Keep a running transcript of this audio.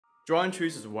Drawing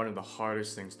trees is one of the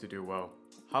hardest things to do well.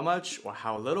 How much or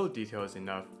how little detail is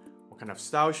enough? What kind of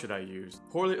style should I use?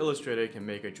 Poorly illustrated can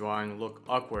make a drawing look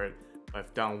awkward, but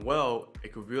if done well,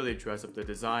 it could really dress up the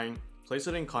design, place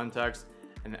it in context,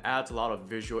 and it adds a lot of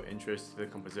visual interest to the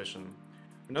composition.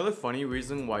 Another funny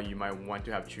reason why you might want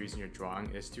to have trees in your drawing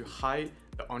is to hide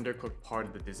the undercooked part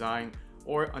of the design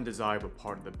or undesirable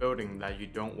part of the building that you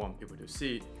don't want people to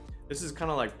see. This is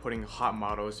kind of like putting hot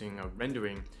models in a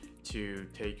rendering to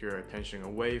take your attention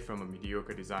away from a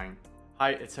mediocre design.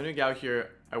 Hi, it's Henry Gao here.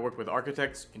 I work with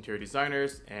architects, interior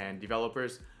designers, and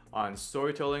developers on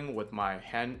storytelling with my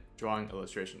hand-drawn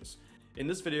illustrations. In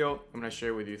this video, I'm going to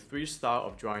share with you 3 styles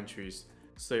of drawing trees.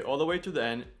 Stay all the way to the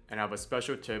end, and I have a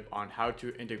special tip on how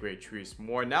to integrate trees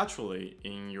more naturally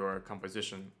in your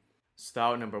composition.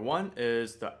 Style number 1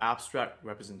 is the abstract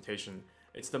representation.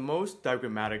 It's the most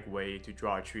diagrammatic way to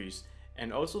draw trees,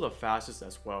 and also the fastest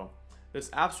as well. This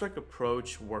abstract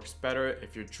approach works better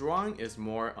if your drawing is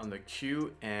more on the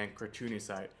cute and cartoony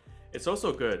side. It's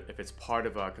also good if it's part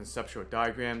of a conceptual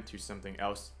diagram to something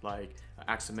else like an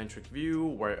axisymmetric view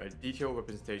where a detailed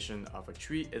representation of a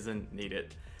tree isn't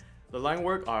needed. The line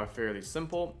work are fairly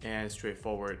simple and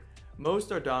straightforward.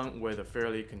 Most are done with a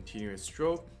fairly continuous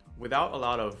stroke without a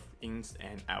lot of ins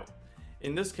and out.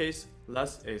 In this case,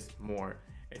 less is more.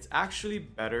 It's actually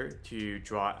better to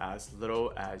draw as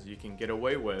little as you can get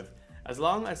away with, as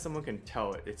long as someone can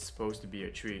tell it's supposed to be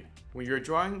a tree. When you're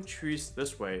drawing trees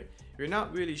this way, you're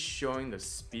not really showing the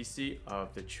species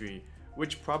of the tree,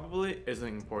 which probably isn't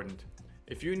important.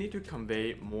 If you need to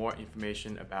convey more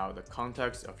information about the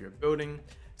context of your building,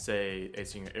 say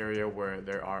it's in an area where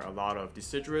there are a lot of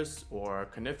deciduous or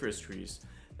coniferous trees,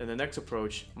 then the next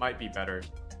approach might be better.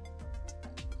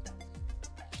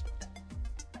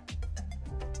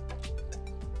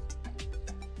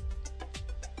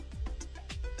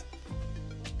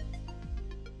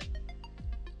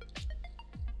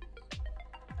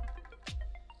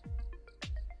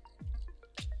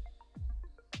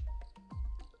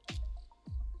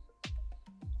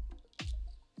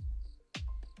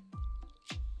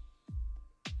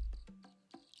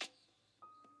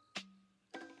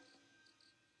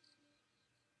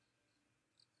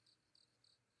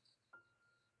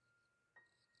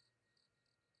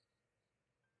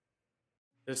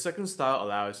 The second style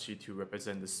allows you to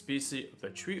represent the species of the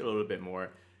tree a little bit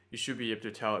more. You should be able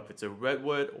to tell if it's a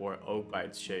redwood or oak by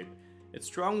its shape. It's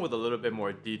drawn with a little bit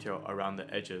more detail around the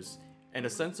edges, and a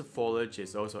sense of foliage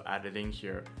is also added in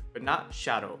here, but not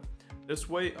shadow. This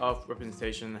way of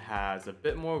representation has a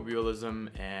bit more realism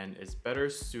and is better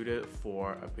suited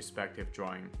for a perspective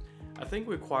drawing. I think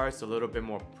it requires a little bit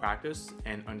more practice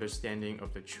and understanding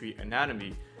of the tree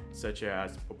anatomy, such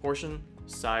as proportion,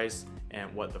 size,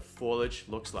 and what the foliage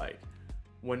looks like.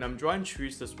 When I'm drawing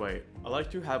trees this way, I like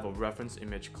to have a reference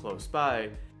image close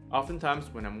by.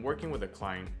 Oftentimes when I'm working with a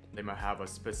client, they might have a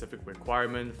specific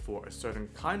requirement for a certain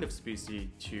kind of species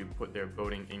to put their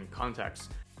building in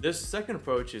context. This second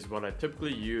approach is what I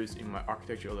typically use in my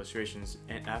architecture illustrations,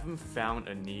 and I haven't found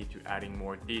a need to adding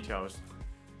more details.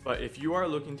 But if you are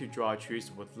looking to draw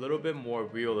trees with a little bit more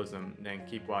realism, then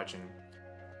keep watching.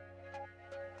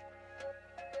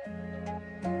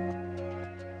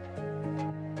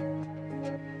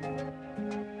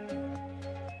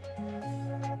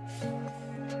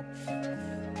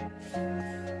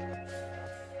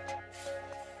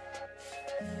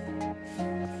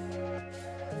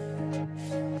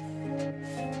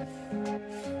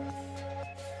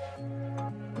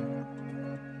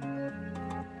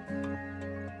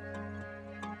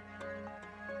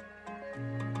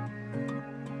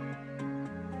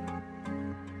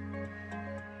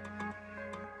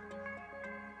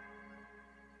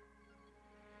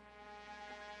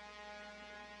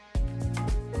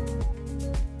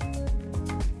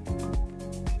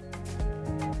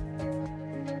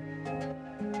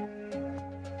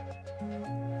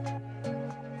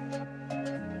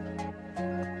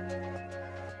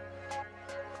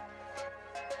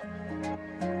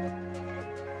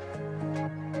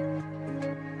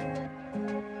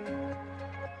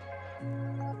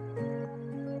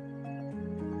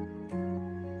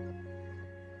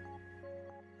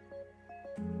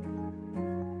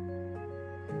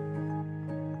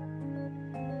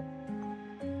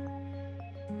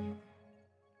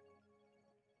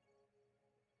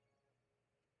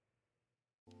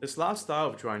 This last style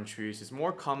of drawing trees is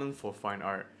more common for fine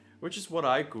art, which is what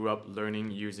I grew up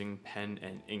learning using pen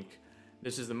and ink.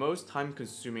 This is the most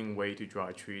time-consuming way to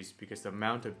draw trees because the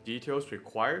amount of details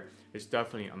required is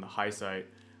definitely on the high side.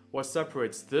 What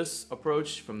separates this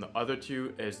approach from the other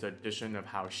two is the addition of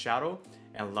how shadow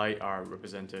and light are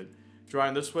represented.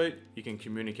 Drawing this way, you can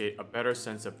communicate a better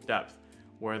sense of depth,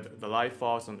 where the light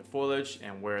falls on the foliage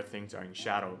and where things are in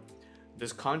shadow.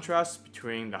 This contrast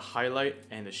between the highlight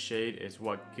and the shade is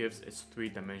what gives its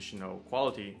three-dimensional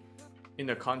quality. In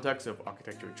the context of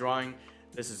architecture drawing,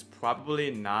 this is probably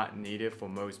not needed for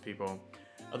most people.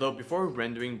 Although before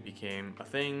rendering became a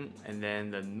thing and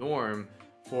then the norm,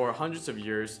 for hundreds of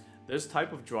years, this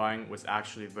type of drawing was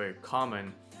actually very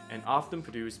common and often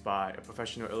produced by a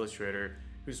professional illustrator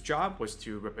whose job was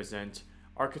to represent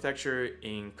architecture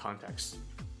in context.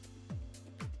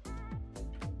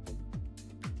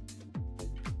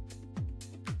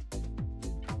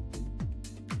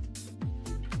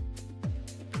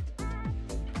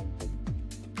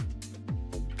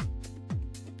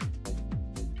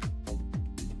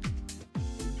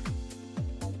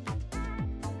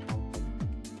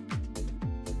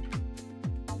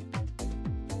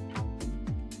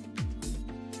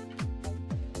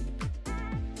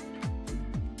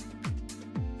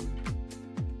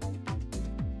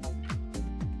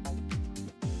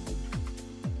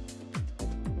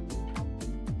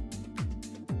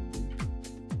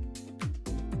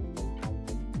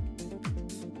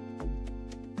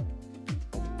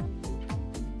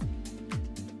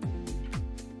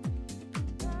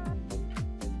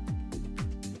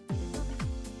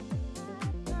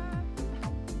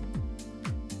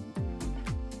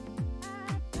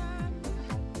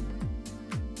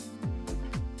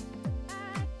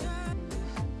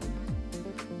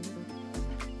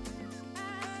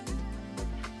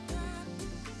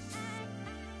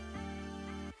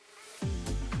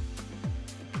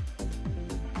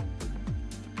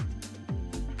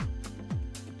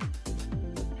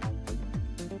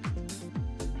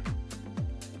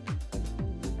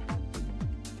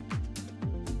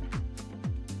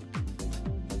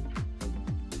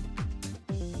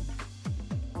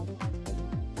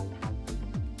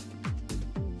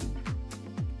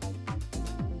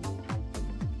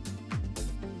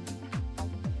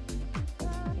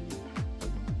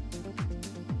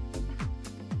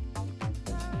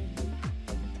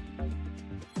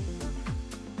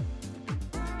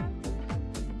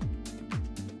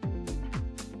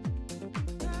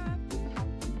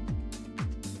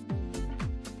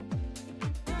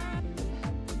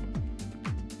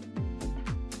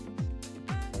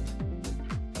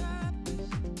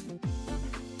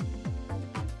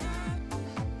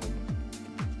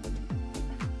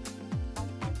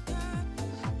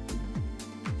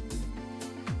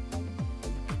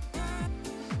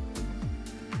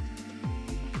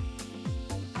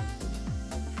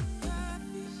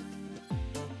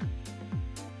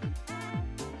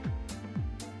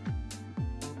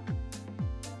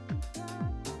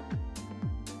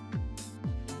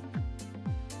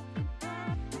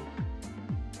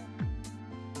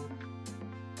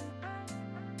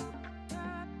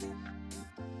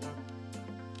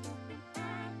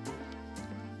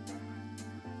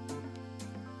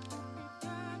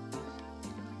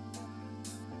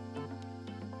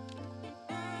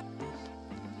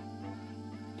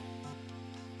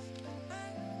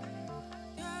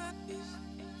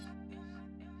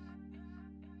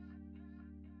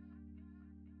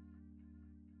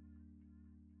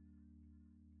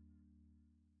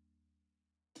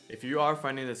 If you are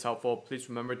finding this helpful, please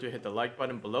remember to hit the like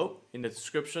button below. In the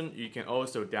description, you can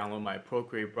also download my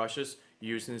Procreate Brushes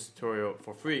using this tutorial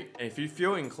for free. And if you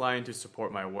feel inclined to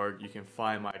support my work, you can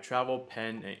find my travel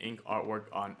pen and ink artwork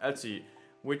on Etsy,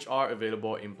 which are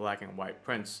available in black and white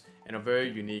prints, and a very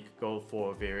unique gold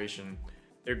foil variation.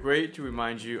 They're great to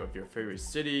remind you of your favorite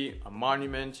city, a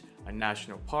monument, a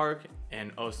national park,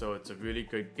 and also it's a really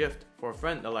good gift for a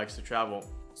friend that likes to travel.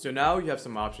 So now you have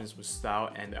some options with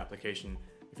style and application.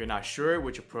 If you're not sure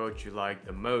which approach you like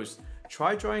the most,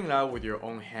 try drawing it out with your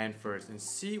own hand first and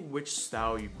see which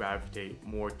style you gravitate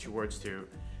more towards to.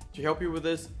 To help you with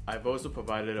this, I've also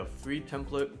provided a free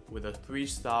template with a 3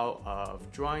 style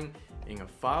of drawing in a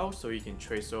file so you can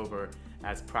trace over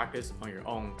as practice on your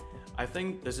own. I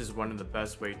think this is one of the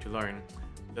best ways to learn.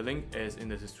 The link is in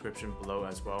the description below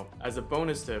as well. As a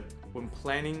bonus tip, when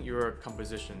planning your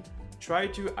composition, try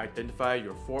to identify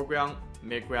your foreground,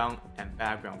 midground, and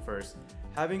background first.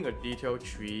 Having a detailed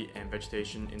tree and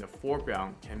vegetation in the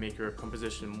foreground can make your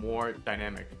composition more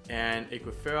dynamic, and it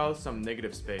could fill out some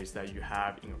negative space that you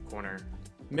have in a corner.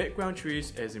 Midground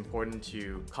trees is important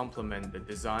to complement the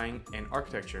design and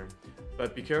architecture,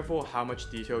 but be careful how much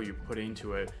detail you put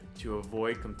into it to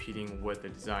avoid competing with the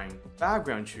design.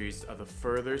 Background trees are the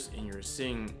furthest in your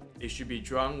scene. They should be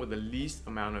drawn with the least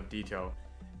amount of detail.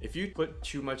 If you put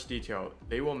too much detail,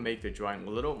 they will make the drawing a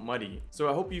little muddy. So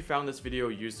I hope you found this video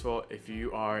useful if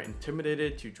you are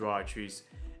intimidated to draw trees.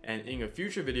 And in a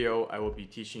future video, I will be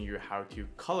teaching you how to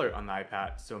color on the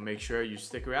iPad, so make sure you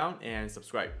stick around and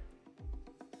subscribe.